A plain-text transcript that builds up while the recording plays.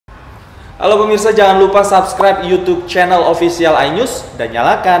Halo pemirsa, jangan lupa subscribe YouTube channel official iNews dan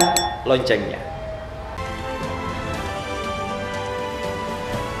nyalakan loncengnya.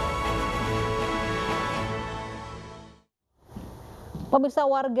 Pemirsa,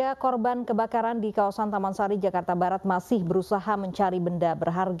 warga korban kebakaran di kawasan Taman Sari, Jakarta Barat masih berusaha mencari benda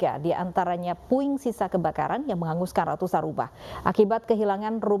berharga, di antaranya puing sisa kebakaran yang menghanguskan ratusan rumah. Akibat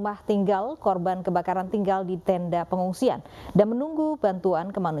kehilangan rumah tinggal, korban kebakaran tinggal di tenda pengungsian dan menunggu bantuan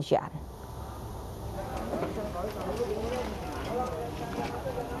kemanusiaan.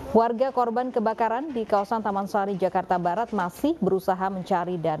 Warga korban kebakaran di kawasan Taman Sari, Jakarta Barat masih berusaha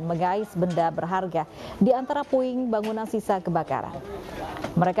mencari dan mengais benda berharga di antara puing bangunan sisa kebakaran.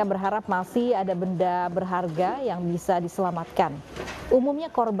 Mereka berharap masih ada benda berharga yang bisa diselamatkan. Umumnya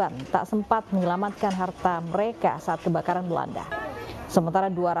korban tak sempat menyelamatkan harta mereka saat kebakaran melanda.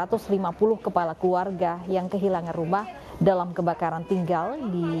 Sementara 250 kepala keluarga yang kehilangan rumah dalam kebakaran tinggal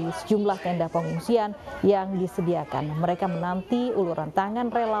di sejumlah tenda pengungsian yang disediakan. Mereka menanti uluran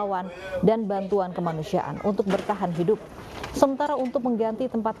tangan relawan dan bantuan kemanusiaan untuk bertahan hidup. Sementara untuk mengganti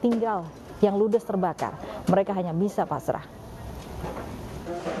tempat tinggal yang ludes terbakar, mereka hanya bisa pasrah.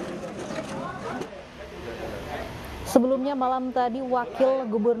 Sebelumnya malam tadi, Wakil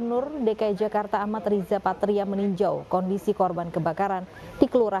Gubernur DKI Jakarta Ahmad Riza Patria meninjau kondisi korban kebakaran di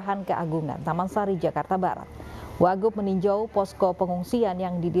Kelurahan Keagungan, Taman Sari, Jakarta Barat. Wagub meninjau posko pengungsian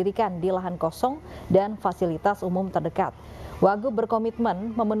yang didirikan di lahan kosong dan fasilitas umum terdekat. Wagub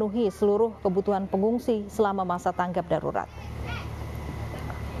berkomitmen memenuhi seluruh kebutuhan pengungsi selama masa tanggap darurat.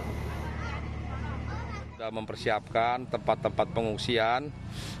 Sudah mempersiapkan tempat-tempat pengungsian,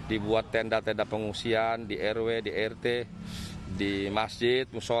 dibuat tenda-tenda pengungsian di RW, di RT, di masjid,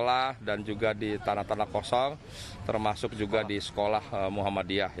 musola, dan juga di tanah-tanah kosong, termasuk juga di sekolah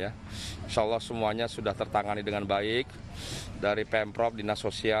Muhammadiyah ya. Insya Allah semuanya sudah tertangani dengan baik. Dari Pemprov, Dinas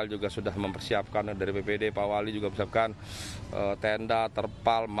Sosial juga sudah mempersiapkan, dari BPD, Pak Wali juga mempersiapkan tenda,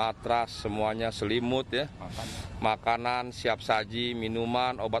 terpal, matras, semuanya, selimut ya, makanan, siap saji,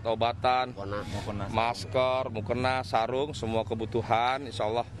 minuman, obat-obatan, masker, mukena, sarung, semua kebutuhan. Insya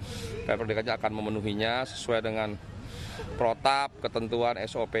Allah Pemprov DKI akan memenuhinya sesuai dengan protap, ketentuan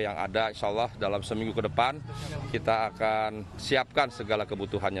SOP yang ada. Insya Allah dalam seminggu ke depan kita akan siapkan segala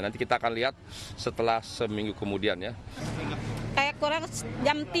kebutuhannya. Nanti kita akan lihat setelah seminggu kemudian ya. Kayak kurang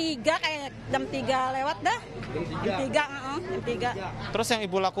jam 3, kayak jam 3 lewat dah. Jam 3. Terus yang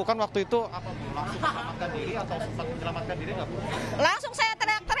Ibu lakukan waktu itu apa? Langsung menyelamatkan diri atau sempat menyelamatkan diri nggak Bu? Langsung saya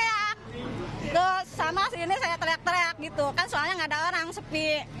teriak-teriak. Ke sana sini saya teriak-teriak gitu. Kan soalnya nggak ada orang, sepi.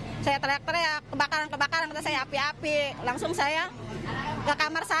 Saya teriak-teriak, kebakaran, kata saya api-api. Langsung saya ke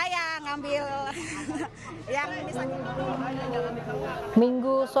kamar saya ngambil yang bisa.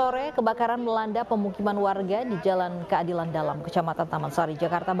 Minggu sore, kebakaran melanda pemukiman warga di Jalan Keadilan Dalam, Kecamatan Taman Sari,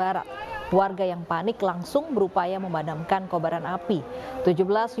 Jakarta Barat. Warga yang panik langsung berupaya memadamkan kobaran api.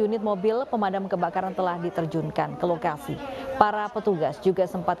 17 unit mobil pemadam kebakaran telah diterjunkan ke lokasi. Para petugas juga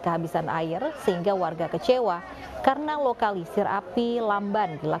sempat kehabisan air sehingga warga kecewa karena lokalisir api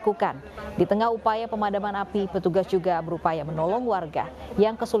lamban dilakukan. Di tengah upaya pemadaman api, petugas juga berupaya menolong warga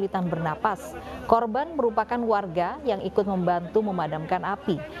yang kesulitan bernapas. Korban merupakan warga yang ikut membantu memadamkan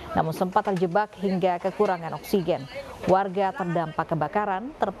api, namun sempat terjebak hingga kekurangan oksigen. Warga terdampak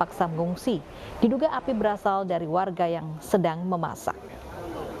kebakaran terpaksa mengungsi. Diduga api berasal dari warga yang sedang memasak.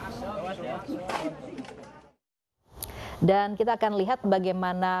 Dan kita akan lihat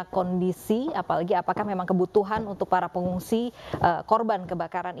bagaimana kondisi, apalagi apakah memang kebutuhan untuk para pengungsi korban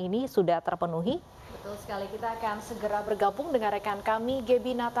kebakaran ini sudah terpenuhi. Betul sekali, kita akan segera bergabung dengan rekan kami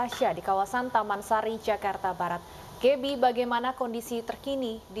Gebi Natasha di kawasan Taman Sari, Jakarta Barat. Gebi, bagaimana kondisi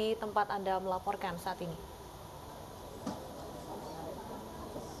terkini di tempat Anda melaporkan saat ini?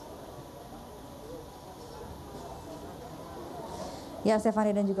 Ya, Stefani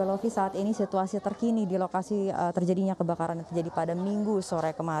dan juga Lovi, saat ini situasi terkini di lokasi terjadinya kebakaran yang terjadi pada Minggu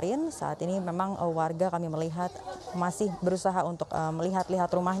sore kemarin. Saat ini memang warga kami melihat masih berusaha untuk melihat-lihat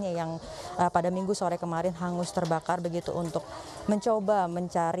rumahnya yang pada Minggu sore kemarin hangus terbakar, begitu untuk mencoba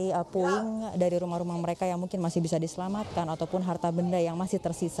mencari puing dari rumah-rumah mereka yang mungkin masih bisa diselamatkan ataupun harta benda yang masih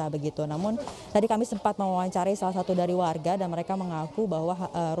tersisa begitu. Namun tadi kami sempat mewawancari salah satu dari warga dan mereka mengaku bahwa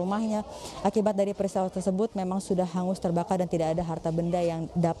rumahnya akibat dari peristiwa tersebut memang sudah hangus terbakar dan tidak ada harta benda yang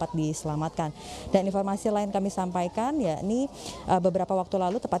dapat diselamatkan. Dan informasi lain kami sampaikan yakni beberapa waktu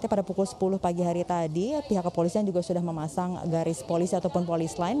lalu, tepatnya pada pukul 10 pagi hari tadi, pihak kepolisian juga sudah memasang garis polisi ataupun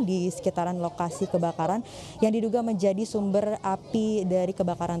polis line di sekitaran lokasi kebakaran yang diduga menjadi sumber api dari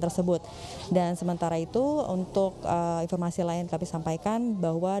kebakaran tersebut. Dan sementara itu untuk informasi lain kami sampaikan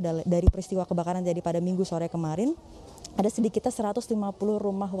bahwa dari peristiwa kebakaran jadi pada Minggu sore kemarin, Ada sedikitnya 150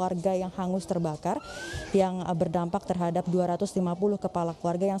 rumah warga yang hangus terbakar yang berdampak terhadap 250 kepala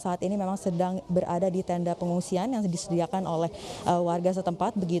keluarga yang saat ini memang sedang berada di tenda pengungsian yang disediakan oleh warga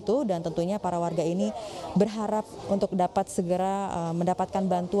setempat begitu, dan tentunya para warga ini berharap untuk dapat segera mendapatkan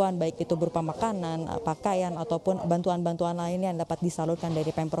bantuan baik itu berupa makanan, pakaian ataupun bantuan-bantuan lainnya yang dapat disalurkan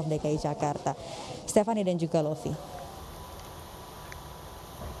dari Pemprov DKI Jakarta. Stefani dan juga Lofi.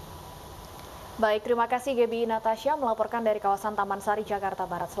 Baik, terima kasih Gebi Natasha melaporkan dari kawasan Taman Sari, Jakarta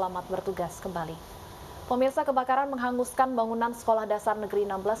Barat. Selamat bertugas kembali. Pemirsa, kebakaran menghanguskan bangunan Sekolah Dasar Negeri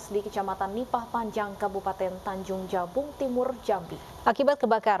 16 di Kecamatan Nipah Panjang, Kabupaten Tanjung Jabung Timur, Jambi. Akibat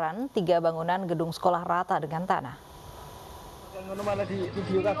kebakaran, 3 bangunan gedung sekolah rata dengan tanah.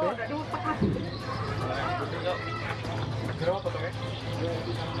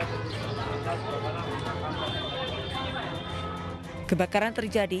 Kebakaran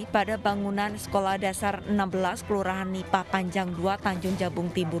terjadi pada bangunan Sekolah Dasar 16 Kelurahan Nipah Panjang 2 Tanjung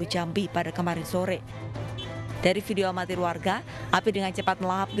Jabung Timur, Jambi pada kemarin sore. Dari video amatir warga, api dengan cepat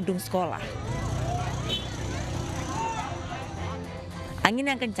melahap gedung sekolah.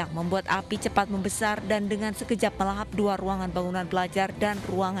 Angin yang kencang membuat api cepat membesar dan dengan sekejap melahap 2 ruangan bangunan belajar dan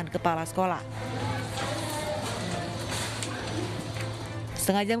ruangan kepala sekolah.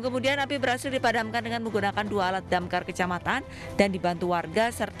 Setengah jam kemudian api berhasil dipadamkan dengan menggunakan 2 alat damkar kecamatan dan dibantu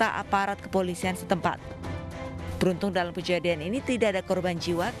warga serta aparat kepolisian setempat. Beruntung dalam kejadian ini tidak ada korban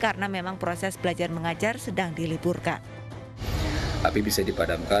jiwa karena memang proses belajar mengajar sedang diliburkan. Api bisa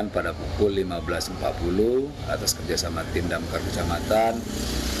dipadamkan pada pukul 15.40 atas kerjasama tim damkar kecamatan,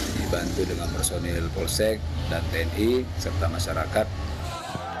 dibantu dengan personil Polsek dan TNI serta masyarakat.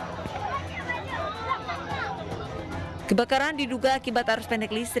 Kebakaran diduga akibat arus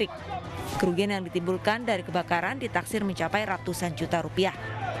pendek listrik. Kerugian yang ditimbulkan dari kebakaran ditaksir mencapai ratusan juta rupiah.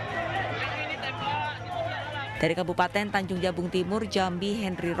 Dari Kabupaten Tanjung Jabung Timur, Jambi,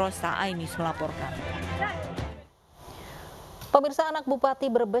 Henry Rosa, iNews melaporkan. Pemirsa, anak Bupati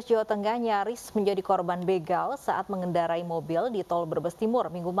Brebes, Jawa Tengah nyaris menjadi korban begal saat mengendarai mobil di tol Brebes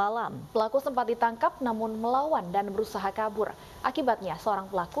Timur Minggu malam. Pelaku sempat ditangkap namun melawan dan berusaha kabur. Akibatnya seorang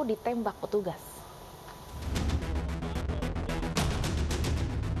pelaku ditembak petugas.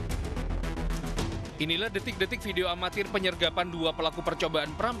 Inilah detik-detik video amatir penyergapan 2 pelaku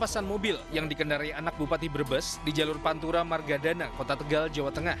percobaan perampasan mobil yang dikendarai anak Bupati Brebes di jalur Pantura Margadana, Kota Tegal, Jawa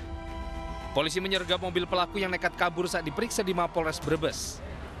Tengah. Polisi menyergap mobil pelaku yang nekat kabur saat diperiksa di Mapolres Brebes.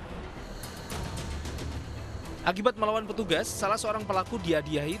 Akibat melawan petugas, salah seorang pelaku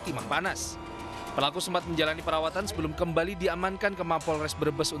dihadiahi timah panas. Pelaku sempat menjalani perawatan sebelum kembali diamankan ke Mapolres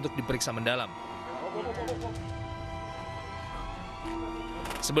Brebes untuk diperiksa mendalam.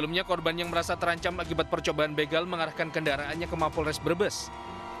 Sebelumnya, korban yang merasa terancam akibat percobaan begal mengarahkan kendaraannya ke Mapolres Brebes.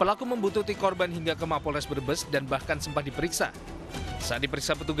 Pelaku membuntuti korban hingga ke Mapolres Brebes dan bahkan sempat diperiksa. Saat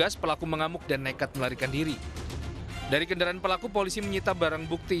diperiksa petugas, pelaku mengamuk dan nekat melarikan diri. Dari kendaraan pelaku, polisi menyita barang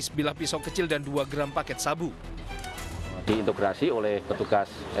bukti sebilah pisau kecil dan 2 gram paket sabu. Diintegrasi oleh petugas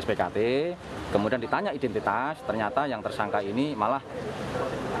SPKT, kemudian ditanya identitas, ternyata yang tersangka ini malah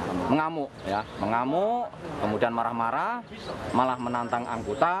mengamuk, kemudian marah-marah, malah menantang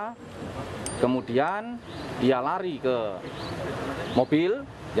anggota, kemudian dia lari ke mobil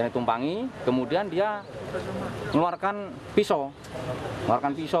yang ditumpangi, kemudian dia mengeluarkan pisau,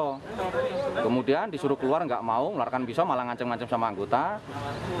 kemudian disuruh keluar nggak mau, mengeluarkan pisau malah ngancam-ngancam sama anggota.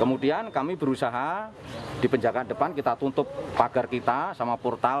 Kemudian kami berusaha di penjagaan depan kita tutup pagar kita sama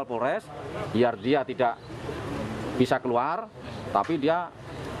portal Polres biar dia tidak bisa keluar, tapi dia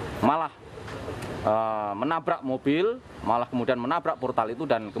malah menabrak mobil, malah kemudian menabrak portal itu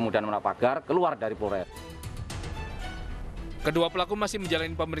dan kemudian menabrak pagar keluar dari Polres. Kedua pelaku masih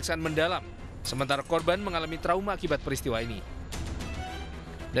menjalani pemeriksaan mendalam, sementara korban mengalami trauma akibat peristiwa ini.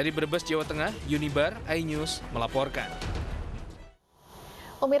 Dari Brebes, Jawa Tengah, Unibar, iNews melaporkan.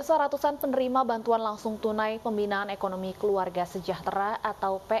 Pemirsa, ratusan penerima bantuan langsung tunai Pembinaan Ekonomi Keluarga Sejahtera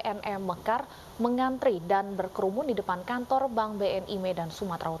atau PNM Mekar mengantri dan berkerumun di depan kantor Bank BNI Medan,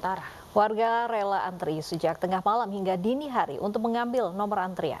 Sumatera Utara. Warga rela antri sejak tengah malam hingga dini hari untuk mengambil nomor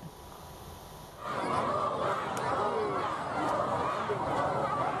antrian.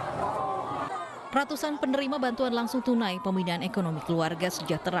 Ratusan penerima bantuan langsung tunai Pembinaan Ekonomi Keluarga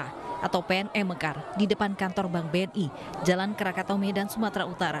Sejahtera atau PNM Mekar di depan kantor Bank BNI, Jalan Krakatau, Medan, Sumatera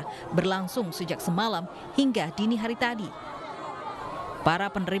Utara berlangsung sejak semalam hingga dini hari tadi. Para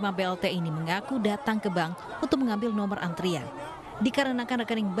penerima BLT ini mengaku datang ke bank untuk mengambil nomor antrian, dikarenakan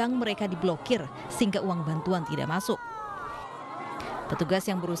rekening bank mereka diblokir sehingga uang bantuan tidak masuk. Petugas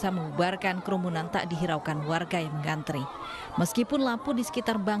yang berusaha membubarkan kerumunan tak dihiraukan warga yang mengantri. Meskipun lampu di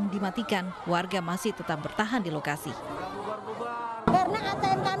sekitar bank dimatikan, warga masih tetap bertahan di lokasi.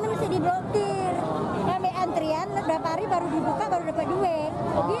 masih diblokir. Kami antrian berapa hari baru dibuka baru dapat duit.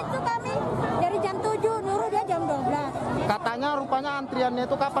 Begitu kami dari jam 7 nurut dia jam 12. Katanya rupanya antriannya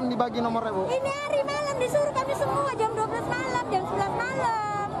itu kapan dibagi nomornya, Bu? Ini hari malam disuruh kami semua jam 12 malam, jam 11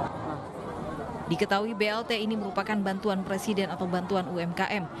 malam. Diketahui BLT ini merupakan bantuan presiden atau bantuan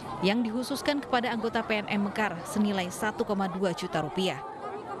UMKM yang dikhususkan kepada anggota PNM Mekar senilai 1,2 juta rupiah.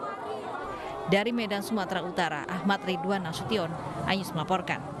 Dari Medan, Sumatera Utara, Ahmad Ridwan Nasution, iNews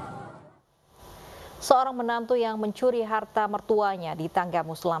melaporkan. Seorang menantu yang mencuri harta mertuanya di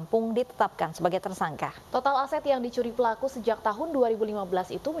Tanggamus, Lampung ditetapkan sebagai tersangka. Total aset yang dicuri pelaku sejak tahun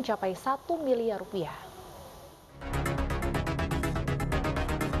 2015 itu mencapai 1 miliar rupiah.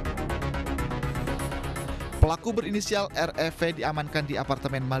 Pelaku berinisial REV diamankan di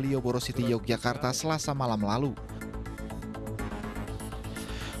apartemen Malioboro City, Yogyakarta Selasa malam lalu.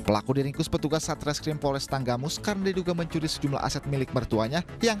 Pelaku diringkus petugas Satreskrim Polres Tanggamus karena diduga mencuri sejumlah aset milik mertuanya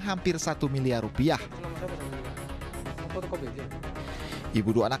yang hampir 1 miliar rupiah. Ibu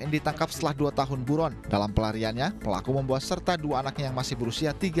dua anak ini ditangkap setelah 2 tahun buron. Dalam pelariannya, pelaku membawa serta 2 anaknya yang masih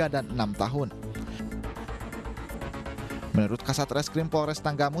berusia 3 dan 6 tahun. Menurut Kasat Reskrim Polres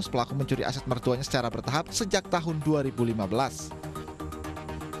Tanggamus, pelaku mencuri aset mertuanya secara bertahap sejak tahun 2015.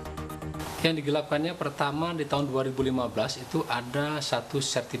 Yang digelapkannya pertama di tahun 2015 itu ada 1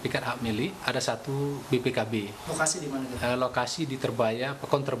 sertifikat hak milik, ada 1 BPKB. Lokasi di mana? Lokasi di Terbaya,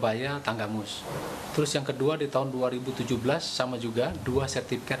 Pekon Terbaya, Tanggamus. Terus yang kedua di tahun 2017 sama juga 2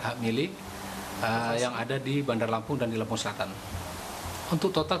 sertifikat hak milik yang ada di Bandar Lampung dan di Lampung Selatan. Untuk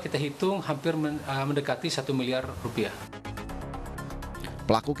total kita hitung hampir mendekati 1 miliar rupiah.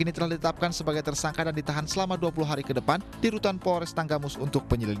 Pelaku kini telah ditetapkan sebagai tersangka dan ditahan selama 20 hari ke depan di Rutan Polres Tanggamus untuk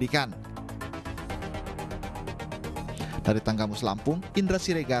penyelidikan. Dari Tanggamus, Lampung, Indra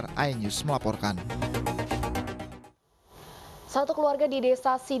Siregar, iNews melaporkan. Satu keluarga di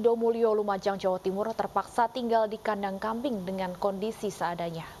desa Sidomulyo, Lumajang, Jawa Timur terpaksa tinggal di kandang kambing dengan kondisi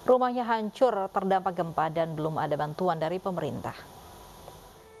seadanya. Rumahnya hancur terdampak gempa dan belum ada bantuan dari pemerintah.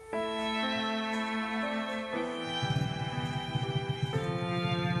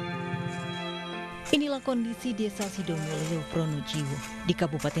 Inilah kondisi desa Sidomulyo, Pronojiwo di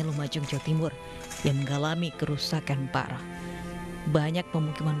Kabupaten Lumajang, Jawa Timur yang mengalami kerusakan parah. Banyak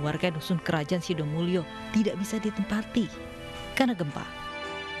pemukiman warga dusun Kerajaan Sidomulyo tidak bisa ditempati karena gempa.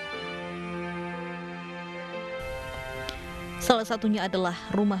 Salah satunya adalah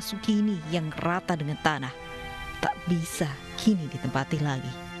rumah Sukini yang rata dengan tanah, tak bisa kini ditempati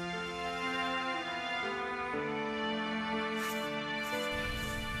lagi.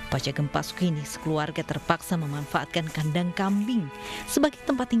 Pasca gempa Sukini, sekeluarga terpaksa memanfaatkan kandang kambing sebagai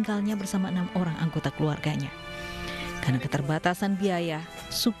tempat tinggalnya bersama 6 orang anggota keluarganya. Karena keterbatasan biaya,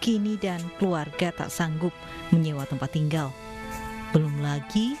 Sukini dan keluarga tak sanggup menyewa tempat tinggal. Belum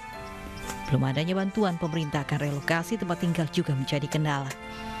adanya bantuan pemerintah akan relokasi tempat tinggal juga menjadi kendala.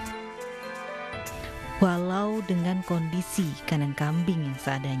 Walau dengan kondisi kandang kambing yang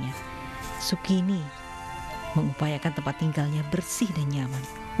seadanya, Sukini mengupayakan tempat tinggalnya bersih dan nyaman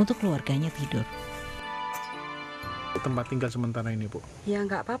untuk keluarganya tidur. Tempat tinggal sementara ini, Bu? Ya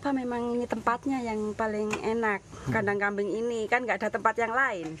nggak apa-apa, memang ini tempatnya yang paling enak. Kandang kambing ini kan nggak ada tempat yang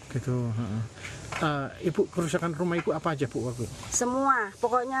lain. Gitu. Ibu, kerusakan rumah Ibu apa aja, Bu? Semua,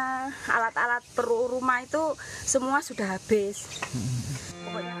 pokoknya alat-alat perlu rumah itu semua sudah habis.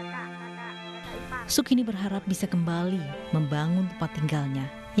 Pokoknya Sukini berharap bisa kembali membangun tempat tinggalnya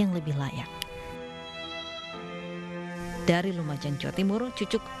yang lebih layak. Dari Lumajang, Jawa Timur,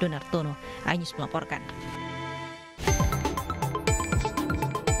 Cucuk Donartono, iNews melaporkan.